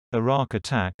Iraq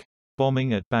attack.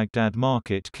 Bombing at Baghdad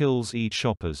market kills Eid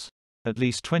shoppers. At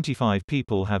least 25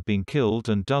 people have been killed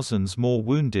and dozens more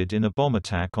wounded in a bomb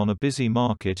attack on a busy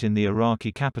market in the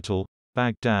Iraqi capital,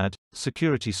 Baghdad,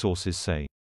 security sources say.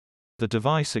 The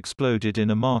device exploded in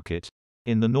a market,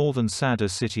 in the northern Sadr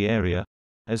City area,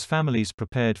 as families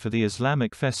prepared for the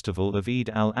Islamic festival of Eid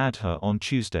al-Adha on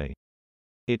Tuesday.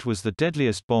 It was the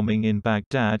deadliest bombing in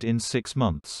Baghdad in 6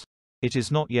 months. It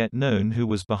is not yet known who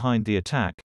was behind the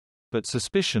attack, but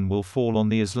suspicion will fall on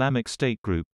the Islamic State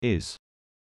group, IS.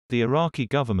 The Iraqi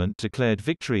government declared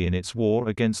victory in its war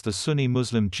against the Sunni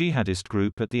Muslim jihadist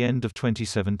group at the end of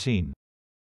 2017.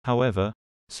 However,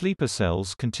 sleeper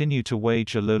cells continue to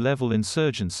wage a low-level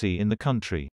insurgency in the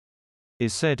country.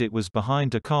 IS said it was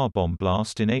behind a car bomb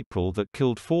blast in April that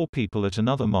killed 4 people at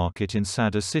another market in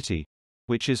Sadr City,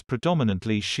 which is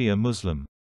predominantly Shia Muslim.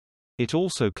 It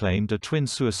also claimed a twin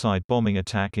suicide bombing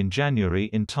attack in January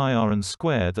in Tahran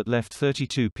Square that left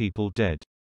 32 people dead.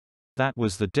 That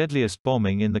was the deadliest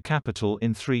bombing in the capital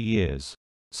in 3 years.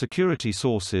 Security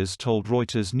sources told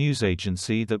Reuters news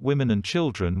agency that women and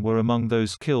children were among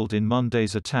those killed in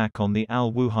Monday's attack on the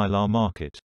al-Wuhayla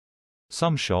market.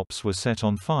 Some shops were set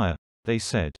on fire, they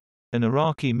said. An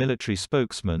Iraqi military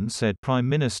spokesman said Prime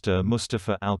Minister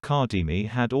Mustafa al-Kadhimi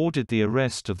had ordered the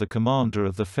arrest of the commander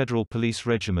of the Federal Police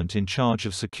Regiment in charge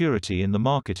of security in the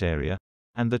market area,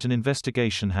 and that an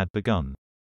investigation had begun.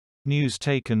 News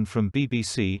taken from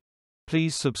BBC.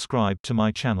 Please subscribe to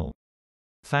my channel.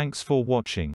 Thanks for watching.